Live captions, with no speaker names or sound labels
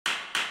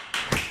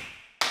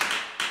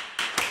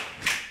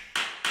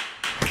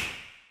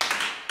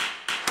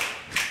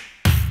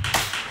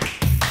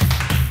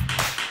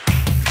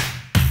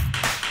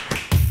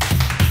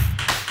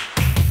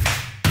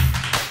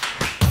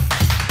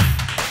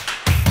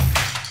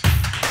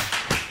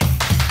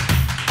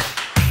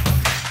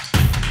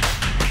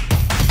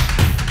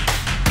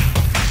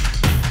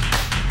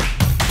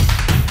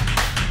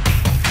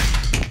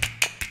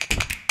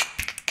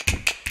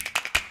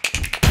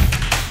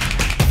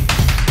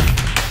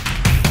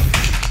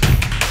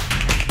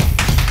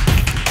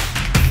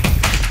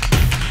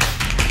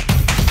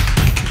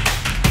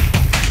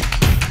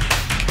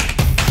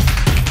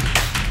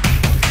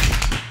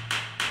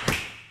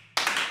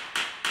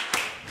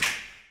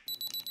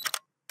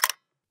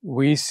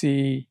we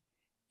see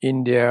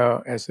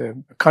India as a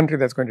country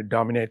that's going to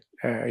dominate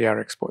air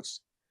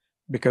exports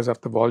because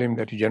of the volume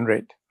that you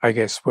generate. I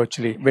guess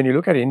virtually, when you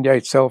look at India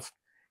itself,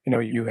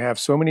 you have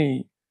so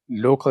many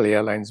local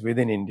airlines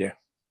within India,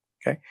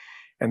 okay,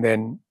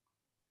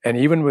 and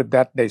even with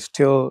that, there's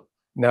still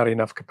not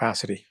enough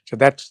capacity. So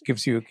that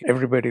gives you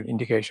everybody the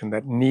indication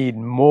that need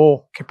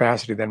more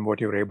capacity than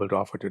what you're able to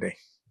offer today.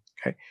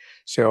 Okay,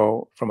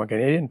 so from a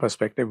Canadian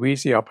perspective, we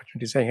see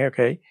opportunity saying,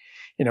 okay,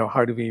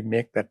 how do we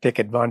take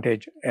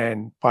advantage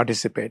and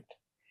participate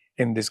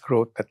in this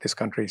growth that this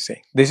country is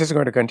seeing? This is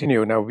going to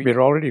continue. Now,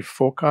 we're already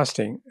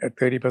forecasting a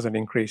 30%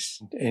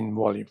 increase in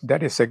volume.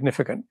 That is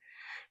significant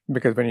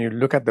because when you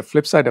look at the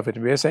flip side of it,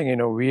 we're saying,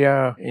 we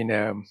are in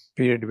a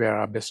period where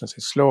our business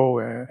is slow,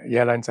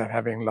 airlines are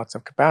having lots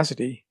of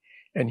capacity,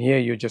 and here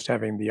you're just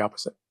having the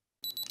opposite.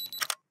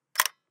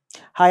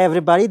 Hi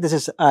everybody, this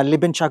is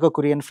Libin, Chacko,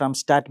 Kurian from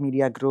Stat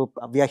Media Group.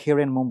 We are here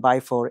in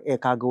Mumbai for Air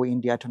Cargo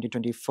India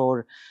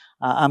 2024.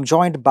 I'm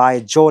joined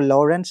by Joe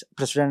Lawrence,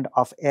 President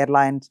of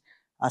Airline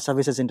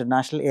Services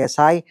International,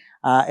 ASI.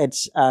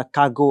 It's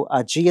cargo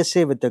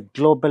GSA with a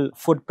global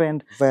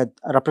footprint with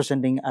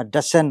representing a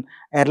dozen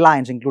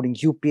airlines, including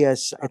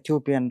UPS,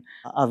 Ethiopian,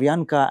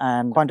 Avianca,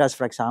 and Qantas,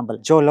 for example.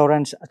 Joe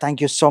Lawrence, thank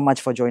you so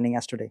much for joining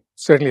us today.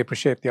 Certainly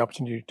appreciate the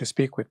opportunity to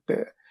speak with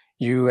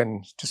you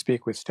and to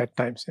speak with Stat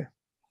Times.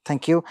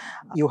 Thank you.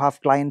 You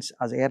have clients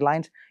as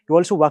airlines. You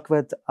also work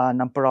with a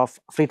number of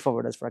freight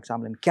forwarders, for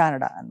example, in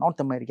Canada and North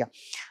America.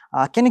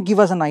 Can you give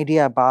us an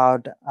idea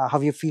about how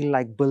you feel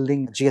like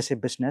building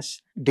GSA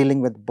business, dealing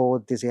with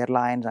both these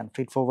airlines and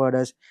freight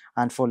forwarders,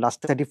 and for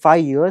last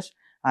 35 years,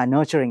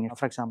 nurturing,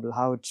 for example,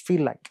 how it feels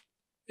like?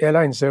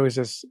 Airline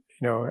services,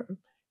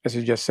 as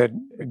you just said,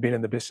 we've been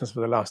in the business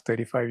for the last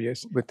 35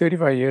 years. With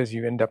 35 years,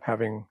 you end up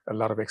having a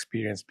lot of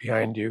experience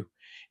behind you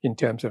in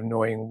terms of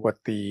knowing what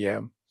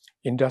the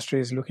industry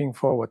is looking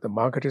for, what the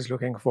market is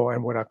looking for,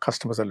 and what our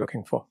customers are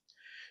looking for.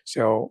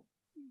 So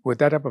with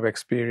that type of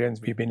experience,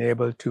 we've been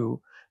able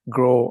to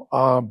grow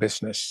our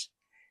business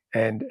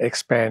and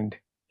expand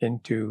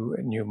into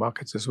new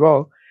markets as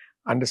well,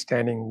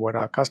 understanding what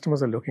our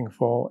customers are looking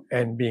for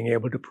and being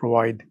able to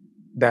provide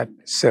that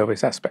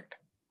service aspect.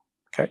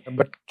 Okay,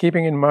 but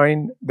keeping in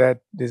mind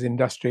that this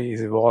industry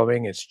is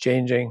evolving, it's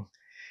changing,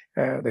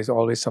 there's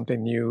always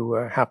something new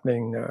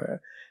happening.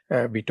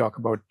 We talk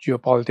about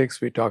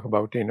geopolitics. We talk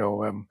about,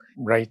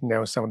 right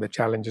now, some of the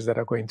challenges that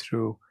are going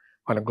through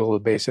on a global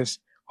basis.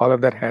 All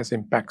of that has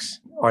impacts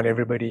on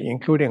everybody,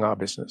 including our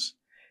business.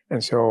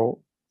 And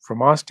so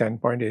from our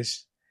standpoint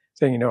is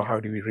saying, how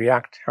do we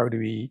react? How do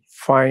we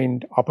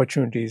find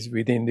opportunities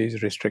within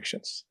these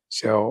restrictions?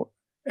 So,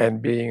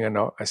 and being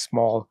a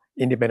small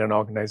independent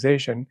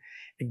organization,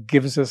 it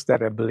gives us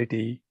that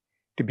ability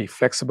to be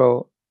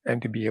flexible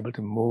and to be able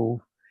to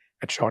move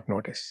at short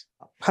notice.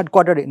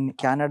 Headquartered in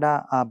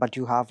Canada, but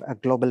you have a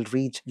global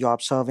reach. You're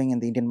observing in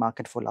the Indian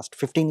market for the last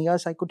 15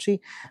 years, I could see.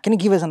 Can you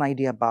give us an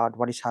idea about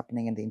what is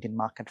happening in the Indian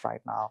market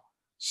right now?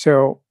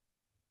 So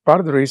part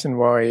of the reason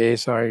why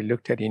ASI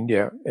looked at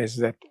India is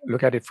that,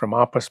 look at it from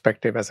our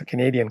perspective as a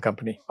Canadian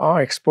company.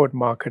 Our export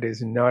market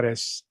is not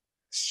as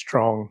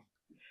strong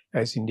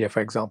as India,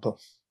 for example.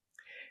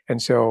 And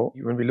so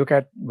when we look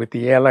at with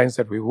the airlines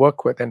that we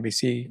work with and we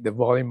see the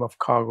volume of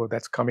cargo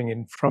that's coming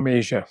in from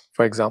Asia,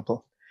 for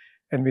example,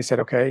 and we said,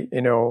 okay,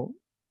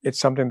 it's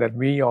something that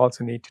we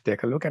also need to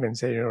take a look at and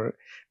say,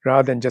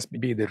 rather than just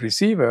be the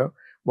receiver,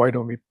 why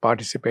don't we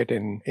participate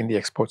in the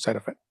export side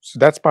of it? So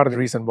that's part of the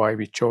reason why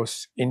we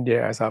chose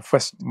India as our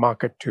first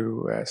market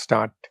to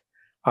start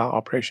our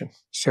operation.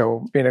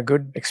 So it's been a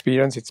good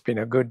experience. It's been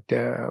a good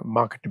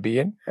market to be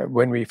in.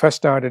 When we first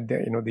started,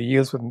 the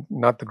yields were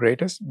not the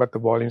greatest, but the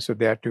volumes were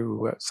there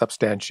to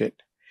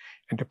substantiate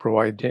and to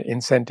provide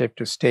incentive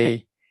to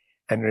stay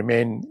and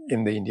remain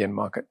in the Indian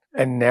market.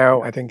 And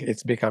now I think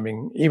it's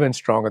becoming even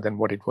stronger than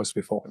what it was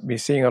before. We're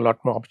seeing a lot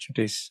more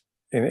opportunities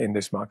in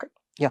this market.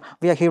 Yeah,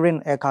 we are here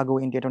in Air Cargo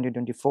India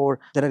 2024.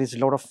 There is a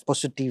lot of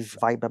positive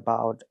vibe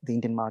about the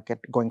Indian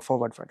market going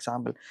forward, for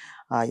example.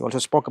 You also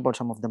spoke about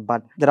some of them,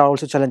 but there are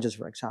also challenges,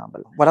 for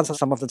example. What are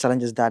some of the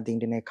challenges that the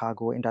Indian air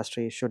cargo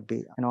industry should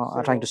be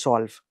trying to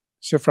solve?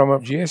 So from a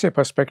GSA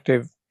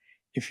perspective,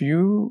 if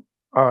you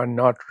are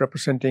not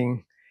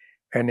representing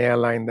an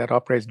airline that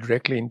operates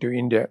directly into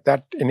India,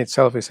 that in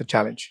itself is a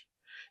challenge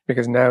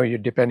because now you're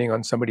depending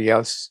on somebody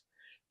else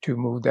to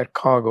move that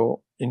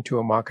cargo into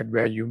a market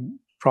where you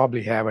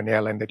probably have an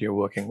airline that you're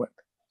working with.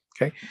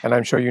 Okay, and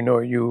I'm sure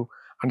you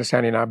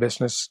understand in our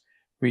business,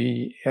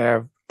 we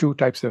have two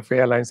types of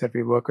airlines that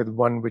we work with,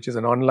 one which is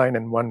an online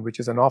and one which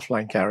is an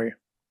offline carrier.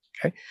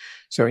 Okay,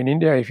 so in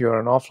India, if you're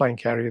an offline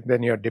carrier,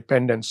 then you're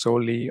dependent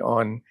solely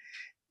on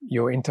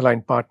your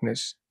interline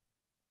partners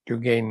to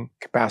gain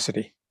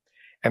capacity.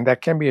 And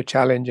that can be a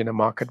challenge in a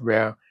market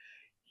where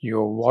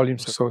your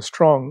volumes are so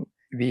strong.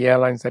 The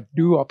airlines that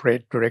do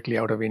operate directly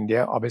out of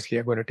India obviously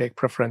are going to take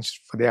preference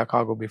for their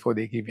cargo before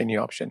they give any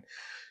option.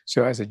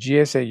 So as a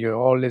GSA, you're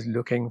always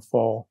looking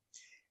for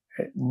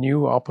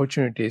new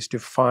opportunities to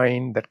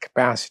find that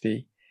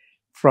capacity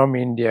from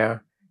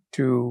India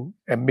to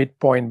a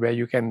midpoint where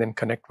you can then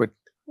connect with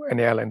an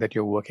airline that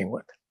you're working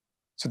with.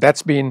 So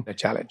that's been a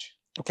challenge.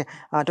 Okay,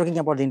 talking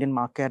about the Indian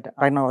market,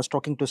 right now I was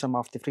talking to some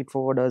of the freight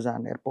forwarders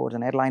and airports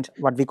and airlines.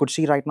 What we could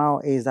see right now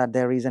is that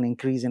there is an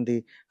increase in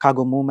the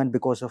cargo movement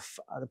because of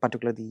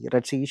particularly the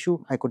Red Sea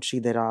issue. I could see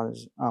there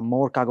is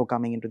more cargo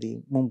coming into the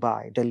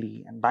Mumbai,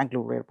 Delhi and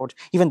Bangalore airports.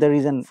 Even there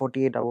is an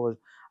 48-hour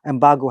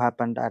embargo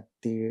happened at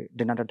the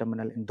Dinata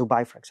terminal in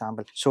Dubai, for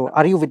example. So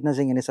are you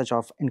witnessing any such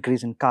of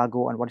increase in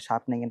cargo and what is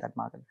happening in that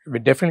market? We're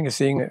definitely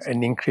seeing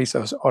an increase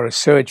or a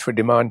surge for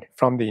demand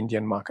from the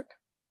Indian market.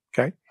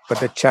 Okay. But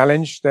the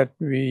challenge that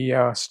we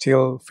are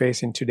still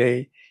facing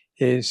today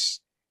is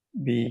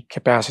the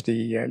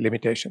capacity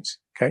limitations.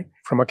 Okay.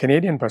 From a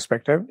Canadian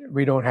perspective,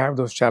 we don't have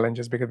those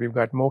challenges because we've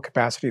got more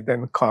capacity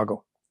than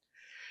cargo.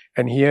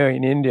 And here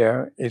in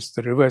India, it's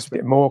the reverse,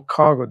 more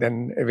cargo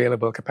than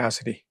available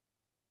capacity.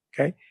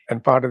 Okay.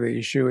 And part of the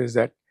issue is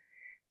that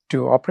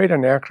to operate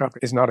an aircraft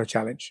is not a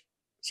challenge.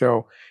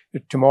 So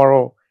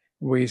tomorrow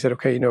we said,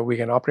 okay, we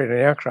can operate an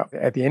aircraft.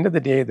 At the end of the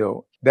day,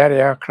 though, that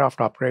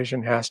aircraft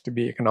operation has to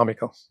be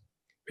economical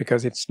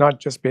because it's not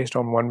just based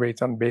on one way,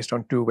 it's based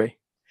on two-way.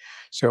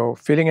 So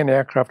filling an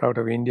aircraft out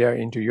of India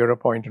into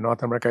Europe or into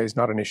North America is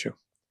not an issue.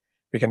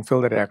 We can fill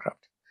that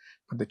aircraft.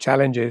 But the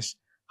challenge is,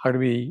 how do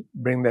we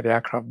bring that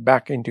aircraft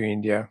back into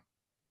India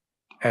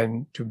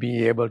and to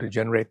be able to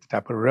generate the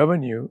type of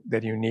revenue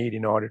that you need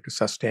in order to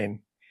sustain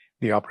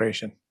the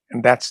operation?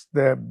 And that's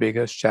the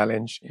biggest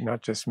challenge,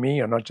 not just me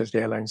or not just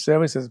Airline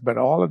Services, but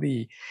all of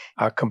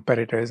our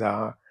competitors,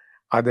 our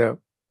other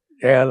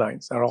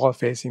airlines are all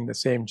facing the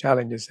same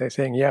challenges. They're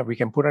saying, yeah, we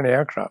can put an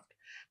aircraft,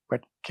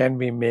 but can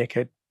we make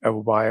it a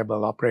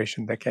viable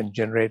operation that can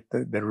generate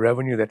the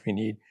revenue that we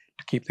need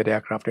to keep that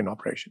aircraft in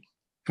operation?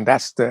 And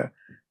that's the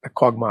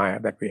quagmire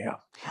that we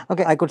have.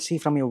 Okay, I could see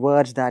from your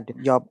words that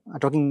you're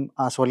talking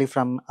solely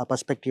from a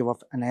perspective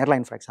of an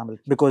airline, for example,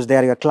 because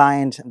they're your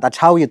clients. That's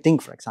how you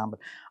think, for example.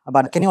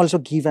 But can you also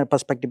give a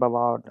perspective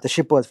about the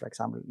shippers, for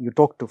example, you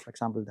talk to, for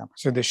example, them?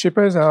 So the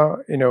shippers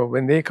are,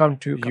 when they come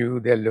to you,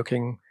 they're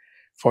looking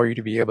for you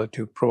to be able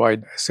to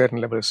provide a certain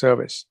level of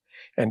service.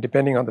 And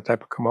depending on the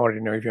type of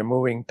commodity, if you're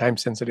moving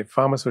time-sensitive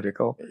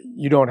pharmaceutical,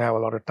 you don't have a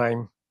lot of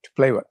time to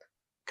play with,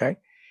 okay?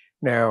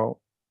 Now,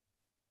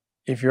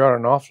 if you are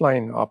an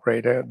offline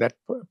operator, that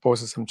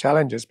poses some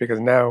challenges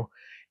because now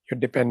you're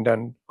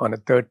dependent on a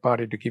third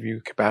party to give you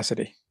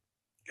capacity.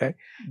 Okay,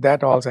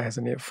 that also has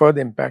a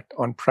further impact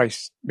on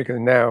price because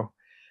now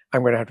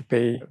I'm going to have to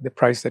pay the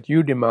price that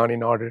you demand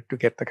in order to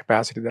get the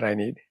capacity that I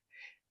need.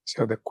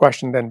 So the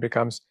question then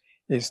becomes,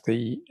 is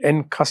the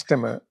end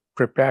customer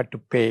prepared to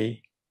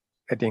pay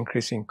that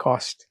increasing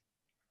cost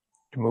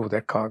to move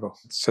that cargo?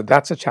 So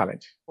that's a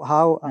challenge.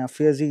 How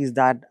fiercely is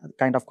that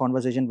kind of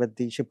conversation with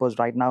the shippers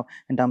right now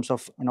in terms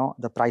of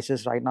the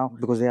prices right now,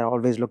 because they are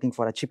always looking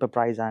for a cheaper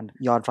price and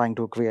you're trying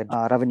to create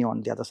revenue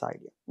on the other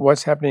side?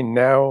 What's happening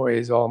now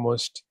is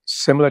almost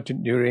similar to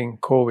during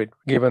COVID.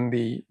 Given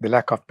the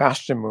lack of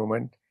passenger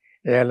movement,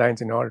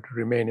 airlines, in order to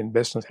remain in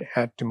business,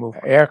 had to move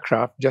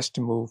aircraft just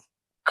to move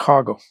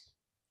cargo.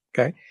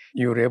 Okay,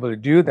 you were able to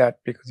do that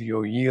because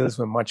your yields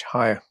were much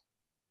higher.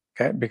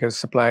 Okay, because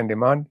supply and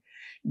demand.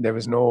 There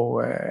was no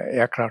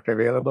aircraft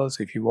available.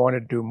 So if you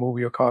wanted to move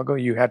your cargo,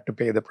 you had to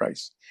pay the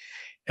price.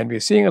 And we're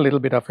seeing a little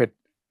bit of it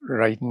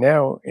right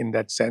now in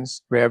that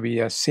sense, where we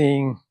are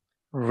seeing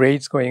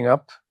rates going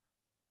up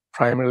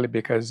primarily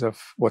because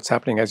of what's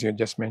happening, as you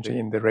just mentioned,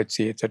 in the Red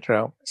Sea,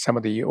 etc. Some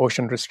of the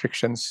ocean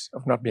restrictions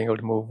of not being able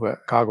to move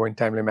cargo in a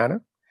timely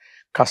manner.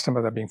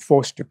 Customers are being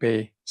forced to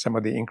pay some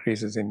of the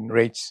increases in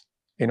rates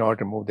in order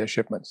to move their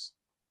shipments.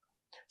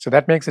 So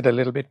that makes it a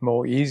little bit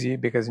more easy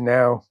because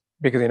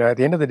at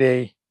the end of the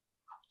day,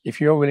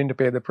 if you're willing to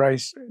pay the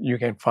price, you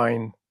can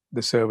find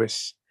the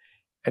service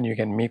and you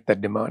can meet that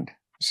demand.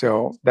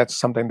 So that's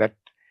something that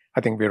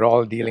I think we're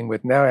all dealing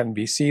with now, and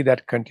we see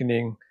that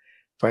continuing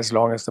for as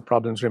long as the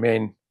problems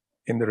remain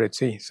in the Red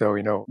Sea. So,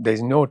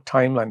 there's no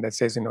timeline that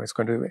says, it's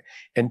going to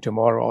end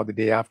tomorrow or the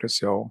day after.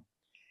 So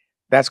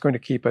that's going to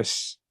keep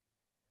us,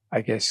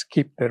 I guess,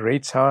 keep the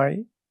rates high,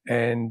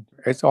 and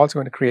it's also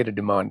going to create a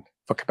demand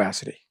for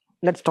capacity.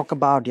 Let's talk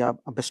about your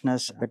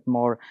business a bit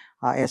more.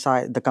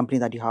 ASI, the company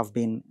that you have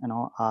been,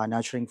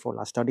 nurturing for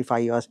last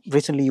 35 years.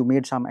 Recently, you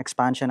made some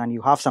expansion, and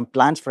you have some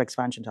plans for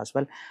expansions as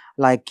well.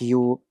 Like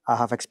you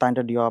have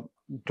expanded your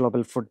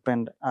global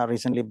footprint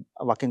recently,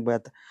 working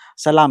with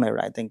Salam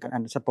Air, I think,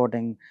 and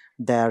supporting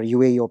their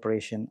UAE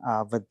operation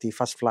with the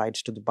first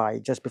flights to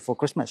Dubai just before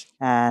Christmas.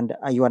 And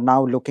you are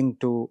now looking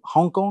to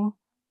Hong Kong,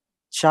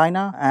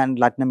 China and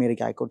Latin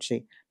America, I could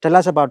say. Tell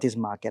us about these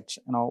markets.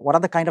 What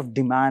are the kind of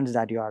demands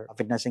that you are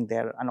witnessing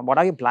there, and what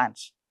are your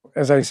plans?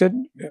 As I said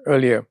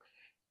earlier,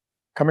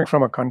 coming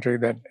from a country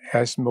that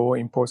has more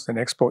imports than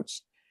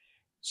exports,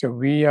 so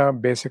we are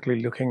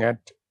basically looking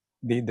at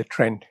the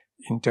trend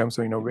in terms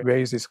of where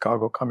is this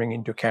cargo coming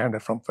into Canada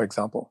from, for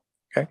example,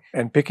 okay,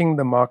 and picking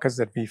the markets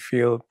that we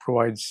feel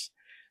provides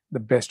the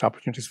best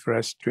opportunities for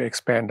us to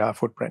expand our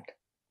footprint,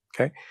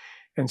 okay.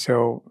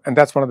 And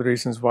that's one of the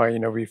reasons why,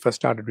 we first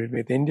started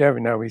with India.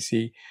 Now we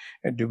see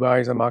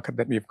Dubai is a market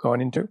that we've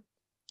gone into.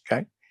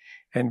 Okay.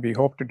 And we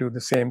hope to do the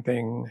same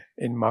thing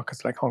in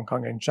markets like Hong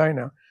Kong and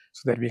China,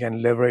 so that we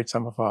can leverage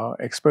some of our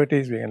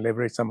expertise, we can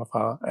leverage some of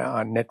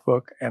our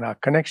network and our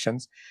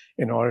connections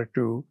in order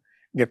to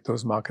get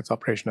those markets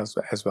operational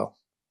as well.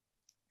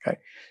 Okay.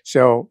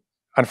 So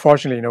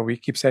unfortunately, we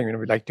keep saying,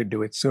 we'd like to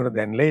do it sooner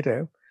than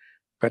later,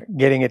 but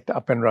getting it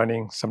up and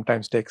running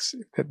sometimes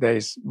there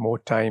is more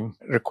time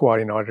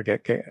required in order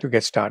to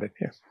get started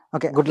here.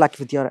 Okay, good luck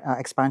with your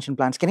expansion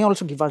plans. Can you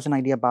also give us an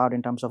idea about,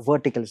 in terms of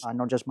verticals,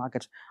 not just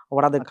markets,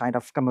 what are the kind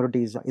of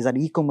commodities? Is that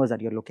e-commerce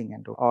that you're looking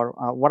into? Or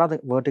what are the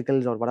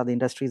verticals or what are the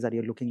industries that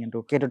you're looking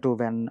into cater to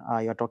when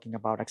you're talking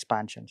about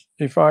expansions?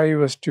 If I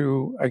was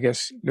to, I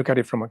guess, look at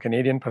it from a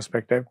Canadian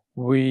perspective,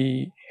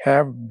 we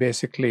have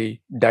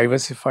basically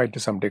diversified to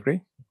some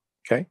degree,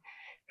 okay?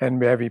 And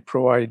where we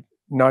provide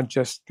not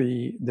just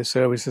the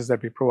services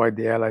that we provide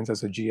the airlines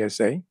as a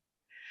GSA,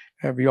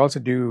 we also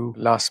do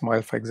last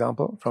mile, for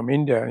example. From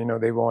India,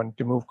 they want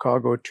to move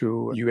cargo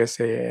to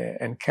USA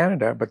and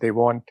Canada, but they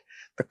want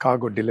the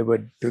cargo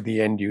delivered to the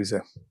end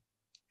user.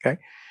 Okay.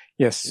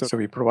 Yes. So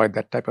we provide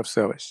that type of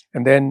service.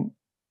 And then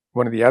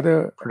one of the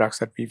other products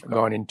that we've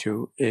gone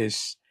into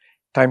is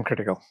time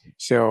critical.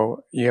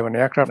 So you have an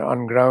aircraft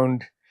on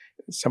ground,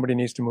 somebody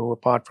needs to move a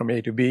part from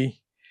A to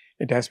B.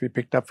 It has to be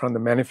picked up from the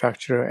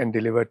manufacturer and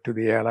delivered to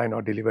the airline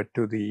or delivered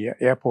to the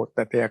airport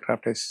that the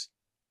aircraft is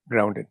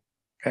grounded.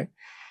 Okay.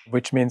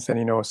 Which means that,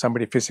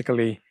 somebody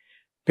physically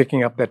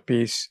picking up that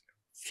piece,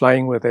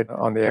 flying with it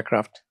on the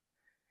aircraft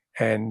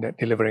and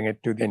delivering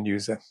it to the end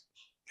user.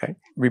 Okay.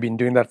 We've been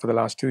doing that for the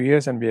last 2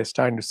 years, and we are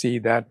starting to see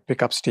that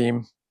pick up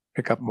steam,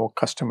 pick up more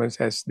customers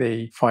as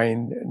they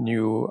find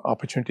new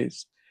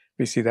opportunities.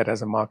 We see that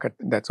as a market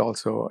that's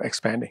also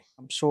expanding.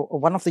 So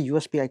one of the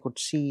USP I could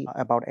see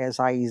about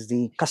ASI is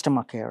the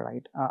customer care,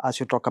 right? As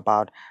you talk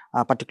about,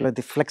 particularly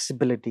the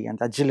flexibility and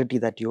agility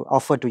that you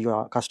offer to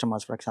your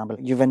customers, for example.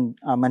 You even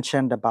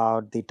mentioned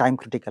about the time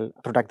critical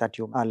product that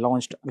you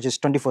launched, which is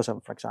 24/7,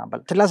 for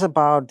example. Tell us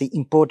about the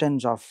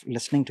importance of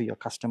listening to your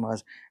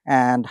customers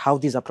and how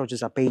these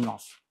approaches are paying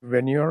off.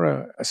 When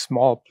you're a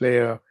small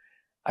player,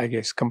 I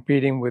guess,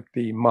 competing with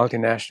the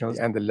multinationals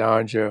and the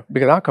larger,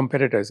 because our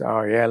competitors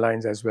are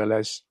airlines as well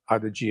as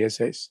other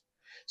GSAs.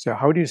 So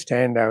how do you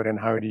stand out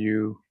and how do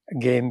you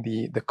gain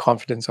the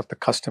confidence of the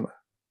customer?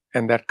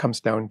 And that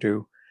comes down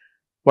to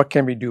what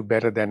can we do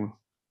better than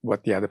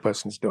what the other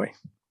person's doing?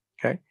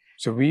 Okay.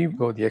 So we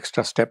go the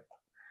extra step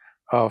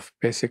of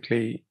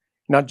basically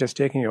not just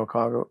taking your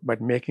cargo,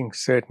 but making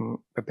certain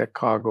that that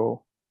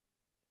cargo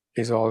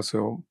is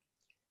also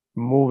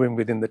moving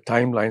within the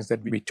timelines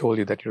that we told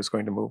you that it was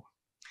going to move.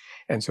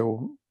 And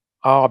so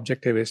our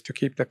objective is to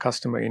keep the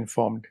customer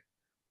informed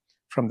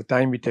from the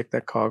time we take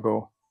that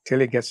cargo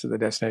till it gets to the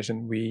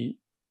destination. We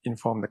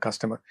inform the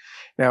customer.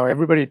 Now,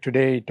 everybody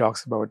today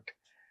talks about,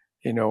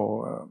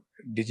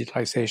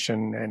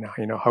 digitalization and,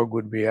 how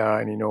good we are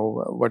and,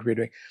 what we're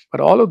doing.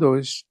 But all of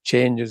those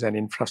changes and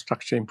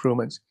infrastructure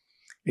improvements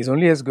is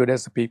only as good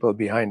as the people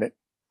behind it.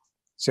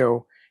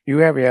 So you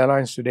have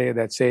airlines today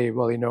that say,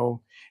 well,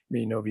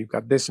 we've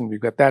got this and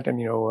we've got that, and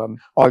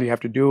all you have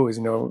to do is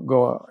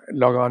go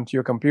log on to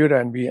your computer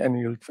and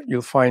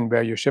you'll find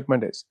where your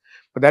shipment is.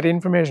 But that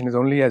information is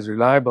only as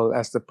reliable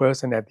as the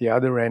person at the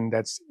other end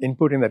that's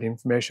inputting that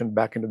information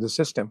back into the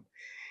system.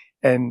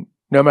 And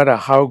no matter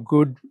how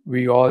good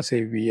we all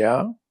say we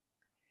are,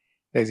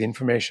 there's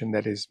information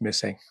that is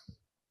missing.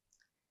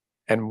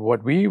 And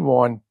what we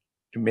want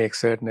to make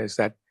certain is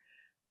that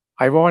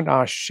I want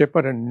our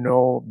shipper to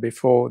know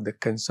before the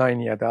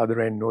consignee at the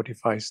other end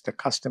notifies the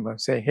customer,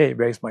 say, hey,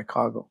 where's my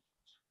cargo?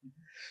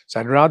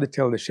 So I'd rather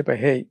tell the shipper,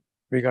 hey,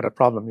 we got a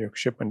problem. Your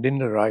shipment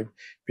didn't arrive,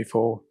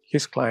 before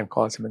his client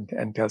calls him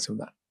and tells him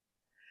that.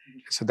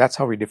 So that's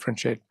how we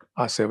differentiate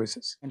our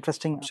services.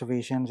 Interesting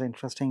observations,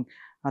 interesting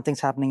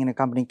things happening in a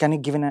company. Can you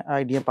give an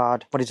idea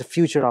about what is the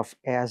future of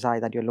ASI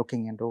that you're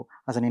looking into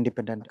as an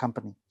independent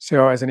company?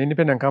 So as an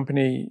independent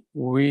company,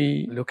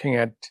 we looking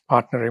at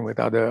partnering with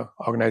other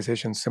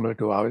organizations similar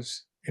to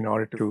ours in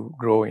order to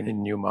grow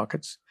in new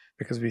markets,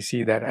 because we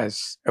see that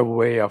as a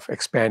way of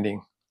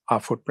expanding our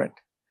footprint.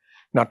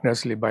 Not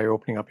necessarily by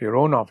opening up your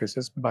own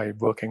offices, but by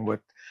working with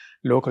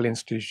local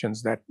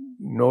institutions that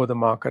know the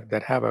market,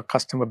 that have a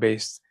customer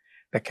base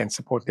that can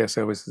support their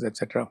services,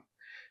 etc.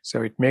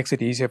 So it makes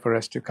it easier for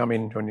us to come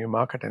into a new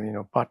market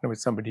and partner with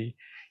somebody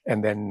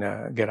and then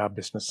get our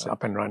business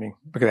up and running.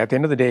 Because at the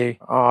end of the day,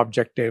 our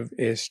objective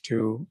is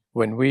to,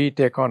 when we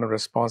take on a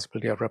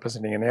responsibility of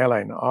representing an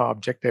airline, our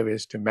objective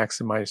is to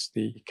maximize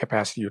the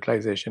capacity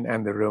utilization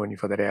and the revenue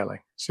for that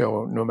airline.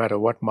 So no matter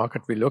what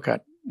market we look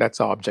at, that's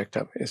our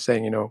objective, is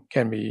saying,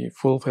 can we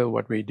fulfill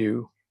what we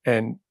do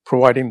and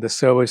providing the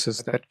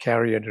services that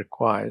carrier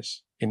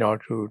requires in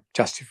order to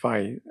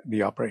justify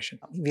the operation.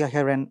 We are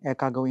here in Air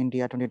Cargo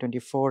India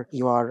 2024.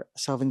 You are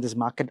serving this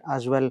market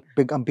as well.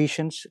 Big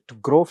ambitions to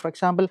grow, for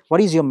example.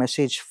 What is your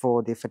message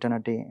for the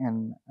fraternity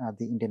in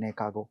the Indian air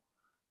cargo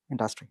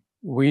industry?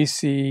 We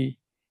see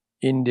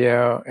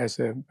India as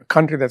a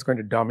country that's going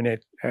to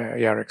dominate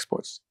air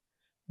exports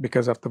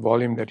because of the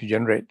volume that you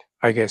generate.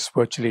 I guess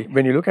virtually,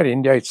 when you look at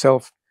India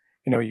itself,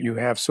 you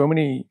have so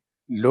many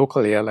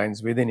local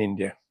airlines within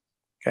India,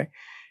 okay,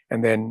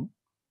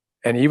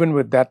 and even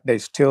with that,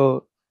 there's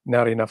still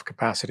not enough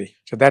capacity.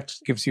 So that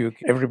gives you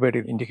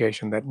everybody the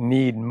indication that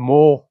need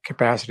more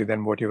capacity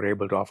than what you're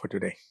able to offer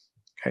today.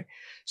 Okay,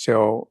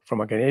 so from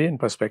a Canadian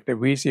perspective,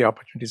 we see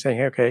opportunity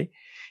saying, okay,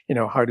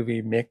 how do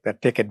we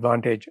take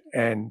advantage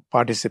and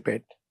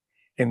participate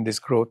in this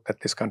growth that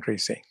this country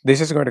is seeing?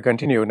 This is going to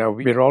continue. Now,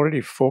 we're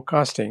already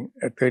forecasting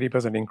a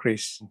 30%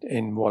 increase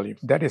in volume.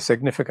 That is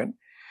significant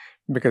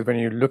because when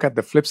you look at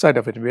the flip side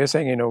of it, we're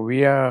saying,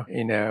 we are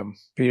in a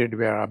period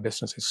where our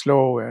business is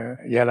slow,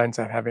 airlines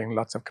are having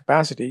lots of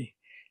capacity,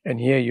 and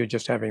here you're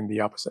just having the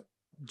opposite.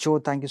 Joe,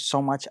 thank you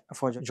so much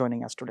for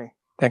joining us today.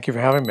 Thank you for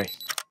having me.